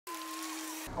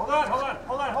Hold on, hold on,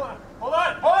 hold on, hold on, hold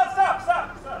on, hold on, stop,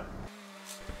 stop, stop.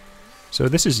 So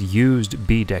this is used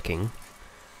B decking.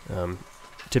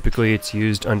 Typically it's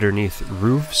used underneath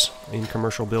roofs in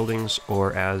commercial buildings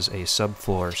or as a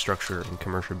subfloor structure in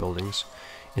commercial buildings.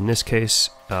 In this case,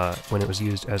 when it was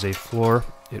used as a floor,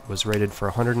 it was rated for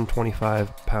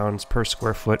 125 pounds per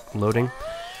square foot loading,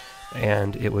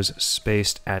 and it was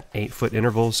spaced at 8-foot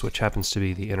intervals, which happens to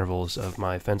be the intervals of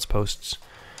my fence posts.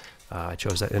 I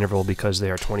chose that interval because they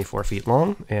are 24 feet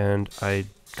long, and I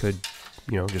could,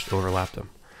 just overlap them,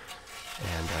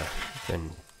 and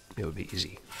then it would be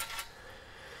easy.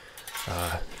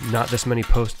 Not this many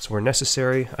posts were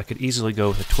necessary. I could easily go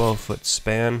with a 12-foot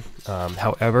span.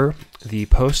 However, the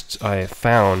posts I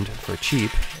found for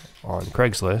cheap on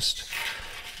Craigslist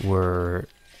were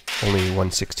only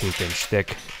 1/16 inch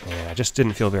thick, and I just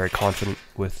didn't feel very confident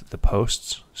with the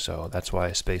posts, so that's why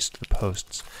I spaced the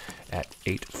posts at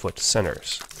 8-foot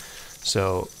centers.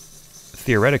 So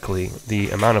theoretically, the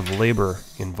amount of labor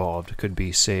involved could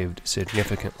be saved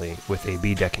significantly with a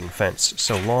B-decking fence,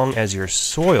 so long as your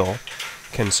soil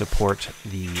can support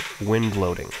the wind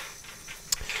loading.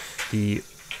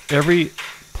 Every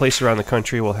place around the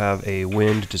country will have a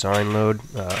wind design load.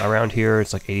 Around here,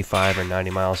 it's like 85 or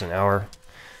 90 miles an hour.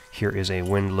 Here is a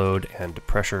wind load and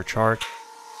pressure chart.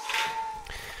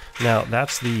 Now,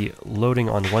 that's the loading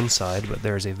on one side, but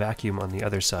there's a vacuum on the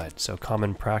other side, so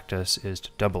common practice is to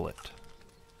double it.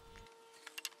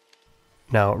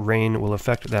 Now, rain will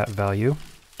affect that value.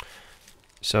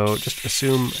 So just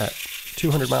assume at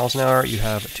 200 miles an hour, you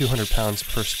have 200 pounds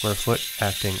per square foot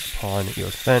acting upon your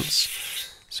fence.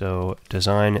 So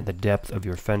design the depth of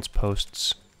your fence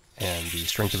posts and the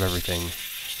strength of everything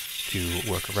to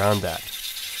work around that.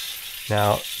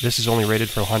 Now, this is only rated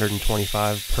for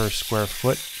 125 per square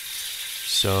foot.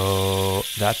 So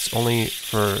that's only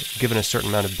for given a certain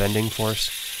amount of bending force.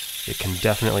 It can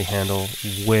definitely handle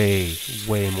way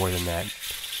more than that.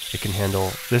 It can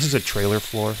handle, this is a trailer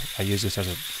floor. I use this as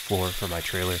a floor for my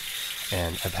trailer,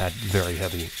 and I've had very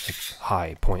heavy,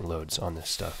 high point loads on this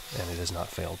stuff, and it has not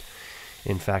failed.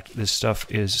 In fact, this stuff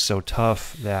is so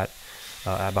tough that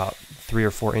about 3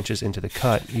 or 4 inches into the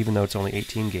cut, even though it's only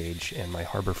 18 gauge, and my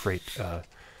Harbor Freight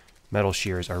metal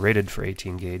shears are rated for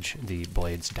 18 gauge, the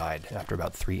blades died after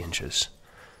about 3 inches.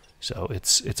 So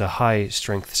it's a high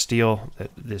strength steel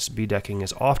that this B-decking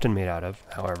is often made out of.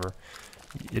 However,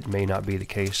 it may not be the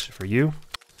case for you.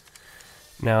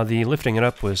 Now, the lifting it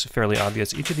up was fairly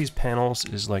obvious. Each of these panels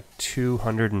is like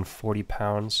 240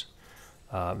 pounds.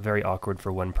 Very awkward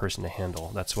for one person to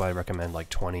handle. That's why I recommend like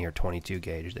 20 or 22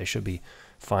 gauge. They should be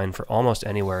fine for almost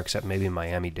anywhere except maybe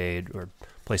Miami-Dade or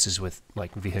places with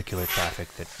like vehicular traffic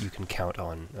that you can count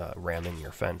on ramming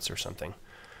your fence or something.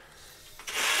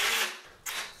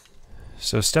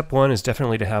 So step one is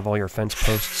definitely to have all your fence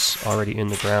posts already in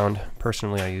the ground.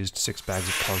 Personally, I used 6 bags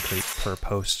of concrete per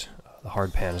post. The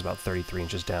hard pan is about 33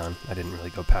 inches down. I didn't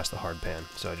really go past the hard pan,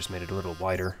 so I just made it a little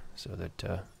wider so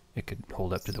that it could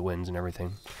hold up to the winds and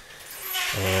everything.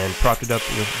 And propped it up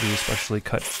with the specially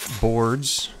cut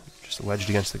boards, just wedged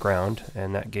against the ground,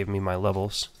 and that gave me my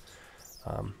levels.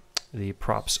 The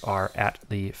props are at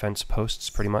the fence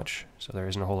posts pretty much, so there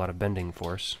isn't a whole lot of bending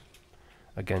force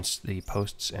against the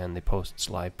posts, and the posts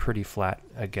lie pretty flat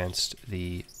against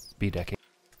the B-decking.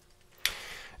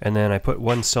 And then I put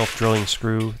one self-drilling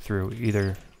screw through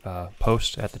either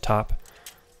post at the top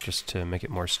just to make it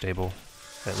more stable,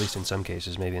 at least in some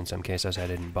cases. Maybe in some cases I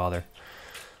didn't bother.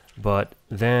 But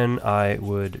then I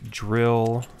would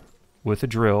drill with a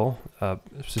drill a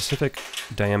specific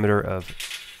diameter of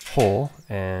hole,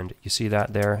 and you see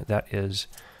that there? That is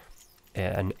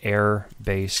an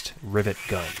air-based rivet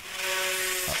gun.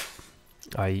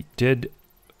 I did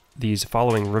these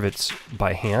following rivets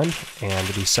by hand, and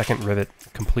the second rivet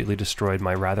completely destroyed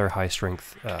my rather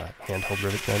high-strength handheld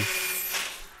rivet gun.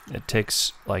 It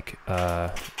takes like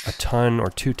a ton or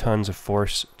 2 tons of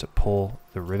force to pull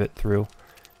the rivet through,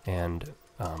 and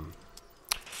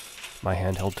my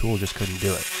handheld tool just couldn't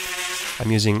do it.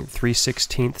 I'm using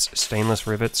 3/16 stainless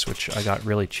rivets, which I got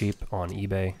really cheap on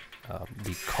eBay.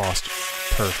 The cost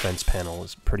per fence panel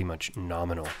is pretty much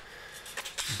nominal.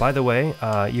 By the way,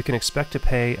 you can expect to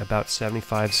pay about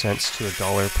 75 cents to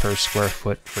 $1 per square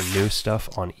foot for new stuff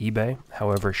on eBay.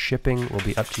 However, shipping will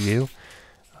be up to you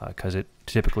because it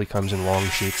typically comes in long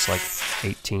sheets like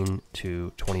 18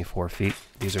 to 24 feet.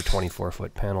 These are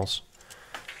 24-foot panels.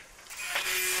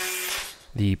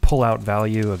 The pull-out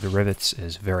value of the rivets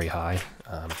is very high.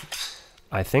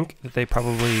 I think that they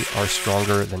probably are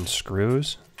stronger than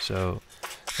screws, so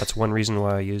that's one reason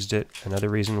why I used it. Another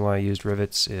reason why I used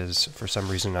rivets is for some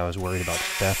reason I was worried about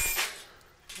theft,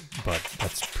 but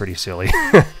that's pretty silly.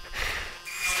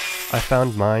 I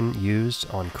found mine used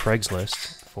on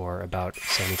Craigslist for about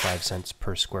 75 cents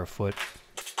per square foot.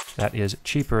 That is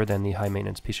cheaper than the high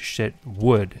maintenance piece of shit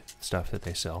wood stuff that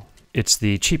they sell. It's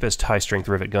the cheapest high strength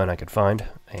rivet gun I could find,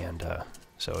 and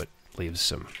so it leaves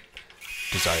some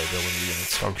desirability in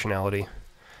its functionality.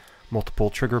 Multiple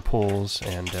trigger pulls,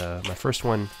 and my first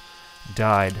one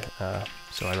died,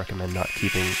 so I recommend not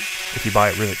keeping, if you buy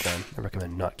a rivet gun, I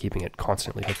recommend not keeping it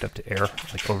constantly hooked up to air,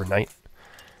 like overnight.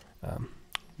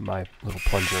 My little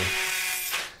plunger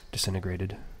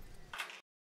disintegrated.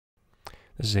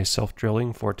 This is a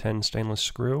self-drilling 410 stainless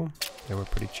screw. They were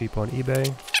pretty cheap on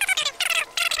eBay.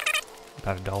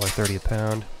 About $1.30 a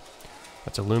pound.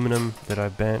 That's aluminum that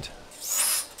I've bent.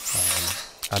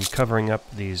 I'm covering up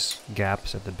these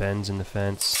gaps at the bends in the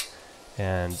fence,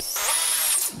 and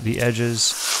the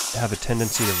edges have a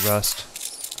tendency to rust,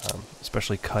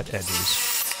 especially cut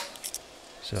edges.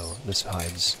 So this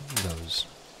hides those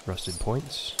rusted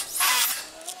points.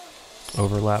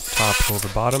 Overlap top over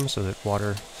bottom so that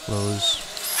water flows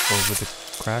over the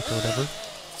crack or whatever.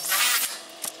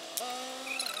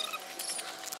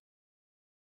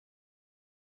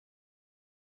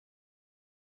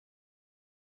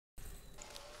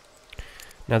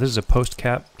 Now this is a post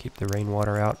cap, keep the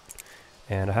rainwater out,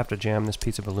 and I have to jam this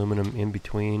piece of aluminum in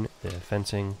between the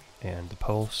fencing and the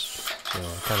posts.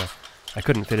 So I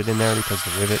couldn't fit it in there because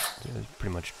the rivet is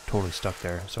pretty much totally stuck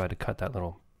there, so I had to cut that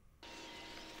little.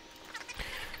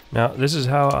 Now this is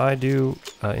how I do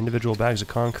individual bags of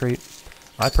concrete.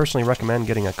 I personally recommend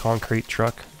getting a concrete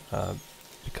truck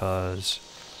because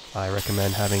I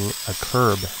recommend having a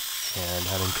curb and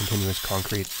having continuous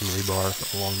concrete and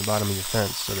rebar along the bottom of your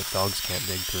fence so that dogs can't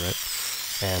dig through it,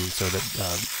 and so that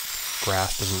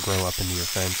grass doesn't grow up into your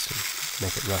fence and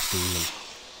make it rusty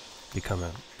and become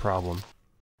a problem.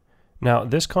 Now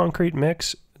this concrete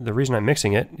mix, the reason I'm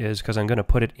mixing it is because I'm going to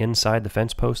put it inside the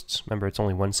fence posts. Remember, it's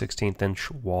only 1/16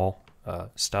 inch wall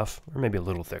stuff, or maybe a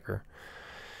little thicker.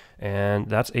 And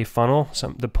that's a funnel.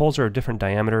 The poles are different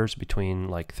diameters, between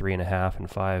like 3.5 and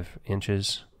 5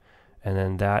 inches. And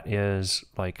then that is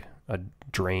like a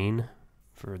drain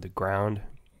for the ground.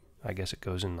 I guess it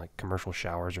goes in like commercial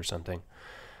showers or something.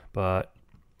 But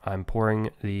I'm pouring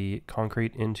the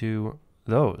concrete into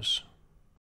those.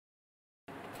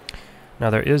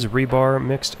 Now there is rebar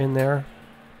mixed in there,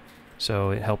 so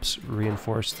it helps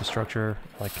reinforce the structure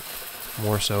like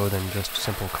more so than just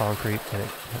simple concrete, and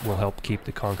it will help keep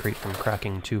the concrete from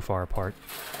cracking too far apart.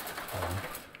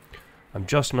 I'm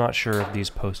just not sure if these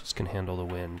posts can handle the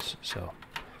wind, so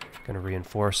I'm going to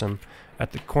reinforce them.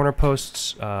 At the corner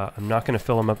posts, I'm not going to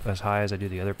fill them up as high as I do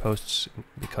the other posts,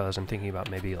 because I'm thinking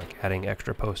about maybe like adding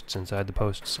extra posts inside the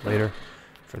posts later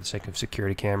for the sake of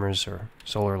security cameras or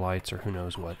solar lights or who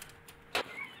knows what.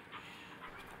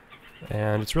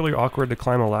 And it's really awkward to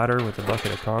climb a ladder with a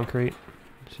bucket of concrete,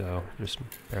 so just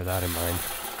bear that in mind.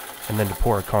 And then to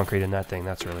pour concrete in that thing,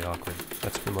 that's really awkward.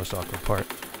 That's the most awkward part.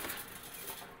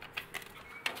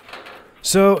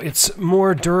 So it's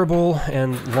more durable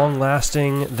and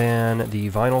long-lasting than the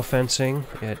vinyl fencing.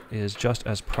 It is just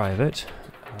as private.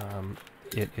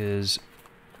 It is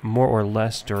more or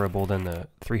less durable than the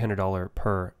 $300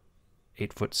 per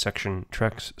 8-foot section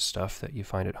Trex stuff that you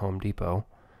find at Home Depot.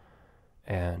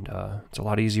 And it's a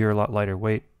lot easier, a lot lighter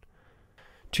weight.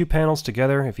 Two panels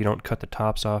together, if you don't cut the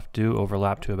tops off, do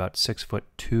overlap to about 6 foot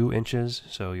 2 inches.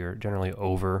 So you're generally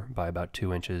over by about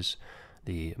 2 inches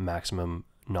the maximum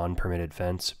non-permitted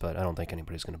fence, but I don't think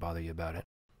anybody's going to bother you about it.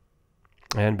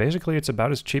 And basically it's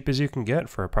about as cheap as you can get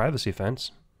for a privacy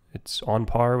fence. It's on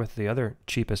par with the other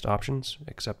cheapest options,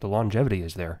 except the longevity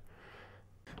is there.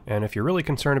 And if you're really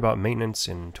concerned about maintenance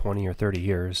in 20 or 30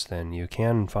 years, then you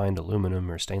can find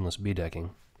aluminum or stainless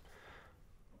bedecking.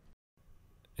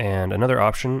 And another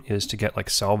option is to get like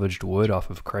salvaged wood off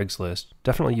of Craigslist.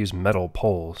 Definitely use metal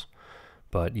poles,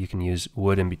 but you can use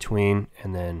wood in between,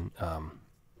 and then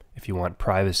if you want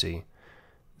privacy,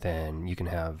 then you can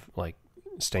have like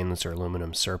stainless or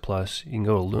aluminum surplus. You can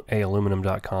go to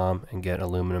aaluminum.com and get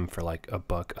aluminum for like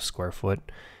 $1 a square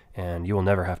foot, and you will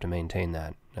never have to maintain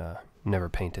that, never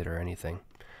paint it or anything.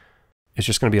 It's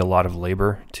just going to be a lot of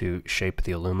labor to shape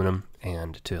the aluminum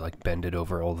and to like bend it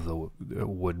over all of the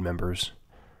wood members,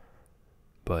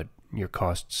 but your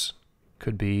costs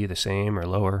could be the same or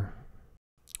lower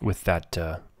with that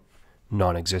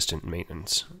non-existent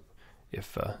maintenance,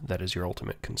 if that is your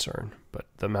ultimate concern. But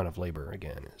the amount of labor,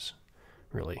 again, is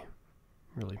really,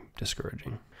 really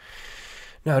discouraging.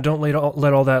 Now, don't let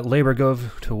all that labor go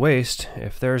to waste.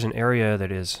 If there's an area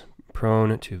that is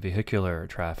prone to vehicular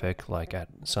traffic, like at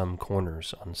some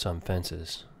corners on some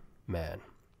fences, man,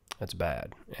 that's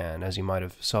bad. And as you might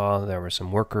have saw, there were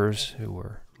some workers who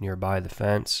were nearby the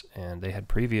fence, and they had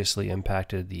previously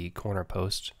impacted the corner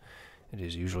post. It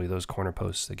is usually those corner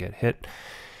posts that get hit.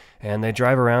 And they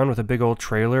drive around with a big old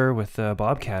trailer with a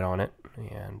bobcat on it,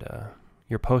 and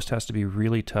your post has to be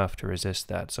really tough to resist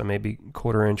that. So maybe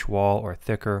 1/4-inch wall or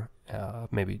thicker,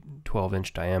 maybe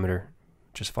 12-inch diameter.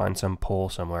 Just find some pole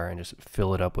somewhere and just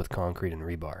fill it up with concrete and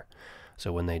rebar.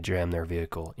 So when they jam their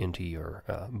vehicle into your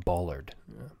bollard,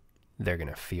 they're going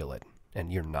to feel it,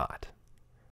 and you're not.